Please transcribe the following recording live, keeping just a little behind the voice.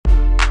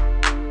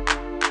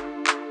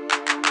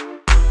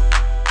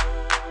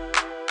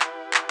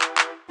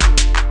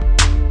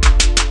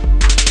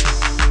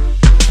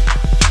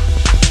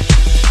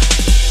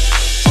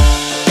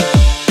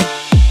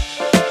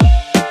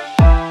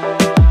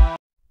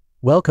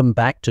Welcome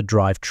back to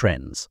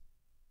DriveTrends.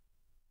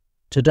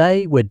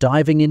 Today we're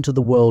diving into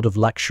the world of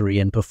luxury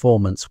and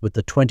performance with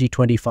the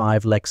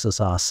 2025 Lexus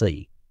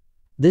RC.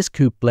 This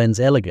coupe blends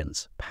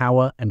elegance,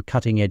 power and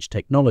cutting-edge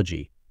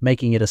technology,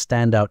 making it a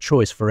standout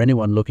choice for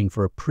anyone looking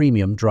for a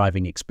premium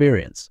driving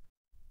experience.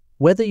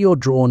 Whether you're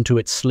drawn to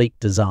its sleek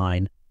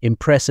design,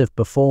 impressive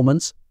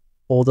performance,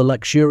 or the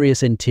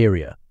luxurious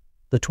interior,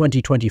 the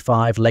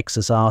 2025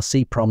 Lexus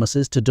RC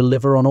promises to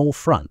deliver on all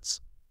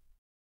fronts.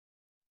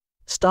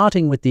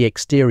 Starting with the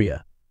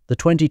exterior, the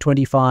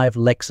 2025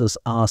 Lexus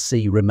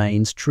RC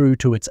remains true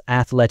to its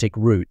athletic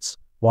roots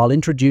while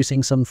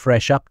introducing some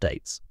fresh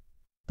updates.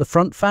 The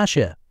front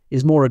fascia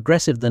is more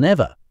aggressive than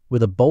ever,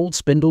 with a bold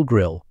spindle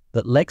grille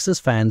that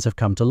Lexus fans have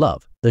come to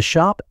love. The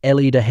sharp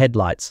LED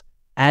headlights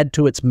add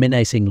to its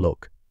menacing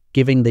look,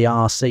 giving the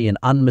RC an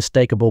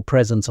unmistakable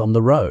presence on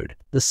the road.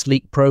 The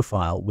sleek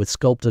profile, with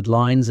sculpted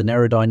lines and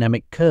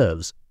aerodynamic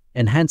curves,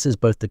 enhances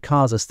both the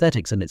car's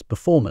aesthetics and its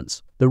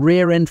performance. The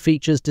rear end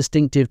features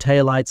distinctive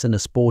taillights and a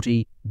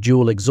sporty,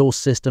 dual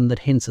exhaust system that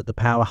hints at the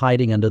power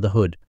hiding under the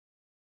hood.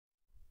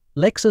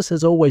 Lexus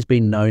has always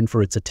been known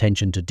for its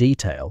attention to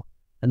detail,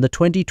 and the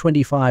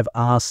 2025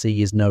 RC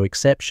is no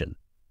exception.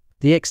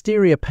 The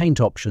exterior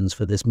paint options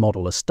for this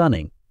model are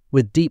stunning,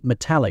 with deep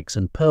metallics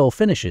and pearl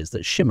finishes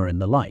that shimmer in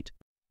the light.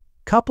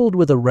 Coupled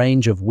with a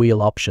range of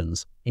wheel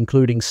options,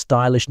 including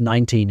stylish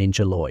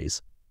 19-inch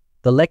alloys,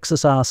 the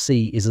Lexus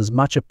RC is as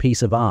much a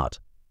piece of art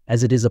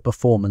as it is a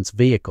performance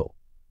vehicle.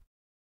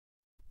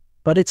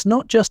 But it's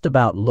not just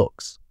about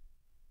looks.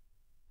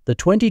 The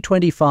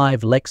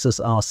 2025 Lexus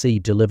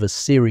RC delivers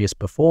serious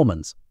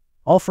performance,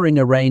 offering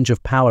a range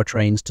of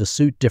powertrains to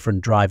suit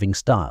different driving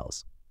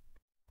styles.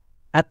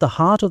 At the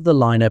heart of the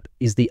lineup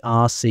is the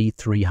RC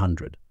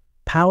 300,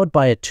 powered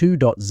by a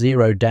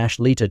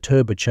 2.0-liter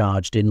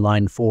turbocharged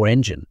inline-4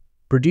 engine,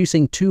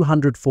 producing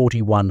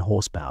 241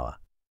 horsepower.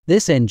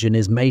 This engine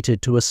is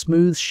mated to a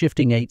smooth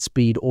shifting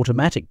 8-speed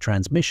automatic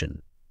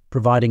transmission,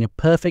 providing a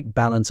perfect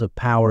balance of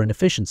power and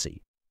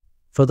efficiency.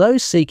 For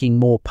those seeking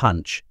more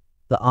punch,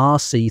 the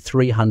RC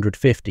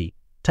 350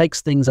 takes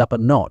things up a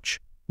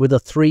notch with a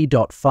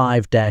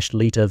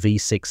 3.5-liter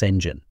V6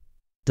 engine.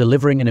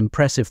 Delivering an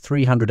impressive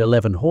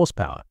 311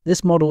 horsepower,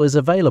 this model is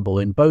available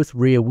in both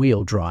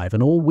rear-wheel drive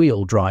and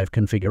all-wheel drive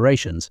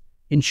configurations,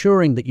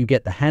 ensuring that you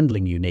get the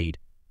handling you need,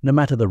 no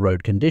matter the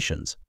road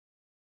conditions.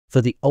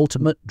 For the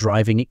ultimate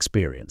driving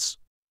experience,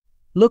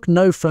 look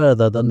no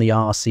further than the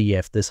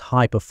RCF. This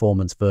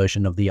high-performance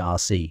version of the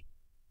RC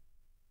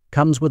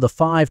comes with a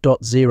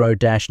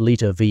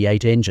 5.0-liter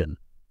V8 engine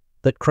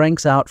that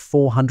cranks out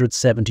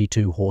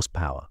 472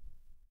 horsepower,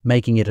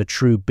 making it a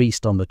true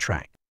beast on the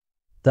track.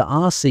 The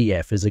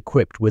RCF is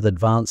equipped with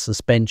advanced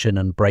suspension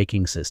and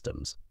braking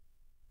systems,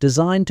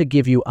 designed to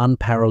give you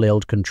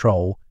unparalleled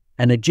control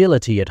and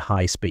agility at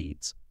high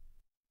speeds.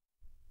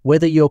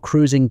 Whether you're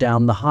cruising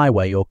down the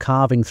highway or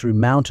carving through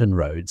mountain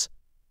roads,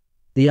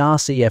 the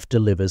RCF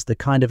delivers the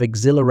kind of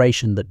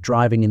exhilaration that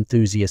driving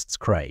enthusiasts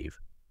crave.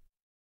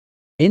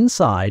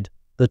 Inside,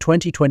 the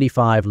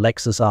 2025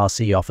 Lexus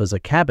RC offers a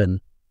cabin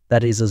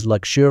that is as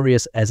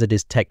luxurious as it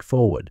is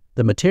tech-forward.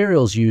 The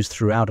materials used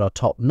throughout are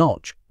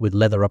top-notch, with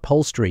leather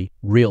upholstery,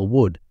 real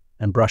wood,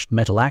 and brushed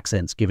metal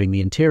accents giving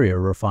the interior a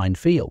refined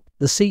feel.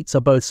 The seats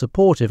are both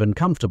supportive and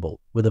comfortable,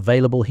 with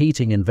available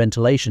heating and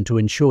ventilation to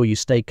ensure you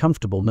stay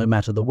comfortable no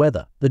matter the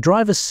weather. The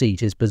driver's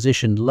seat is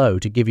positioned low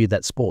to give you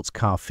that sports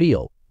car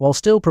feel, while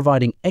still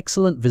providing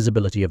excellent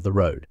visibility of the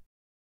road.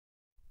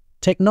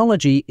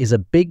 Technology is a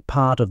big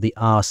part of the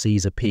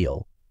RC's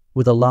appeal,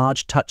 with a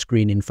large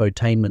touchscreen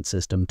infotainment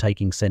system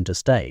taking center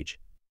stage.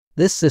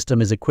 This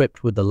system is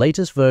equipped with the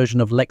latest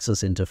version of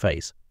Lexus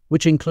interface,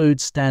 which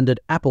includes standard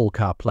Apple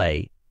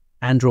CarPlay,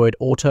 Android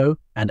Auto,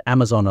 and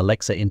Amazon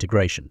Alexa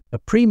integration. A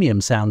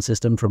premium sound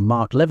system from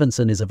Mark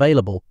Levinson is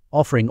available,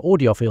 offering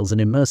audiophiles an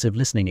immersive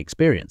listening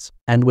experience.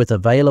 And with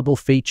available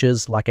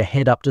features like a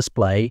head-up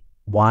display,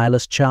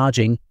 wireless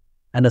charging,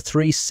 and a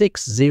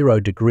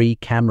 360-degree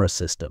camera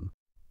system,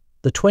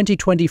 the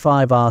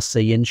 2025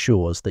 RC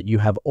ensures that you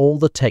have all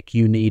the tech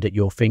you need at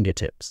your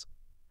fingertips.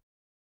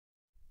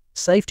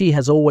 Safety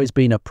has always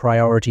been a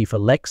priority for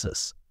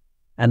Lexus,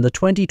 and the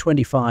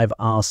 2025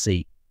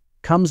 RC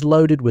comes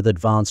loaded with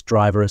advanced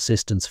driver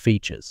assistance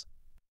features.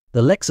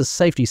 The Lexus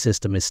safety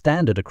system is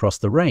standard across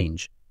the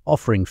range,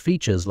 offering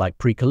features like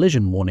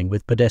pre-collision warning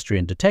with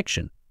pedestrian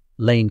detection,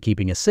 lane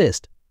keeping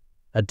assist,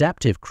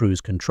 adaptive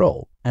cruise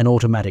control, and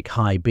automatic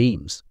high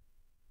beams.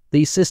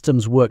 These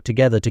systems work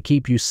together to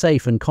keep you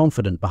safe and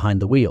confident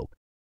behind the wheel.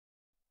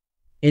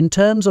 In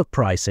terms of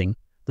pricing,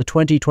 the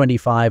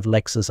 2025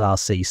 Lexus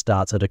RC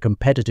starts at a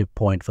competitive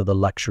point for the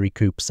luxury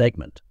coupe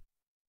segment.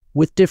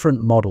 With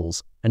different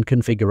models and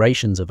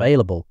configurations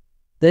available,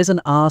 there's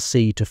an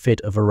RC to fit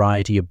a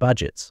variety of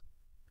budgets.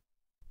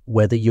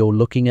 Whether you're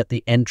looking at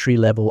the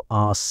entry-level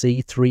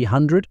RC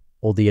 300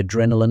 or the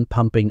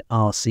adrenaline-pumping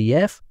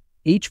RCF,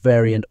 each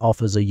variant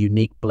offers a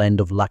unique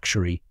blend of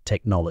luxury,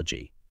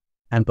 technology,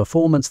 and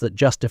performance that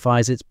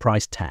justifies its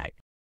price tag.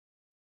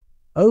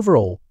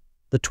 Overall,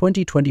 the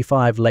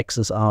 2025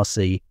 Lexus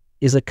RC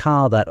is a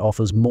car that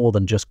offers more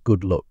than just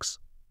good looks.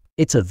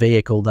 It's a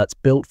vehicle that's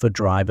built for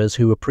drivers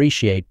who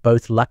appreciate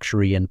both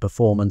luxury and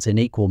performance in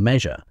equal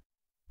measure.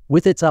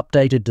 With its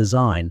updated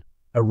design,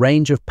 a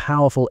range of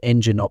powerful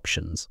engine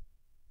options,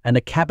 and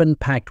a cabin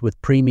packed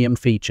with premium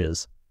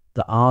features,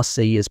 the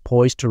RC is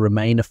poised to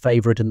remain a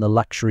favorite in the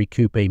luxury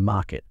coupe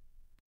market.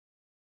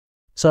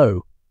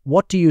 So,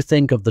 what do you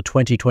think of the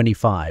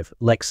 2025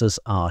 Lexus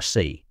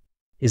RC?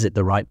 Is it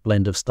the right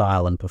blend of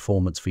style and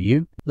performance for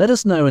you? Let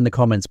us know in the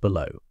comments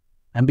below.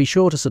 And be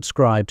sure to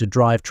subscribe to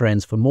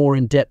DriveTrends for more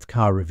in-depth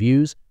car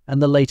reviews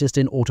and the latest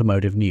in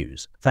automotive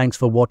news. Thanks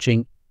for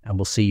watching, and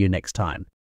we'll see you next time.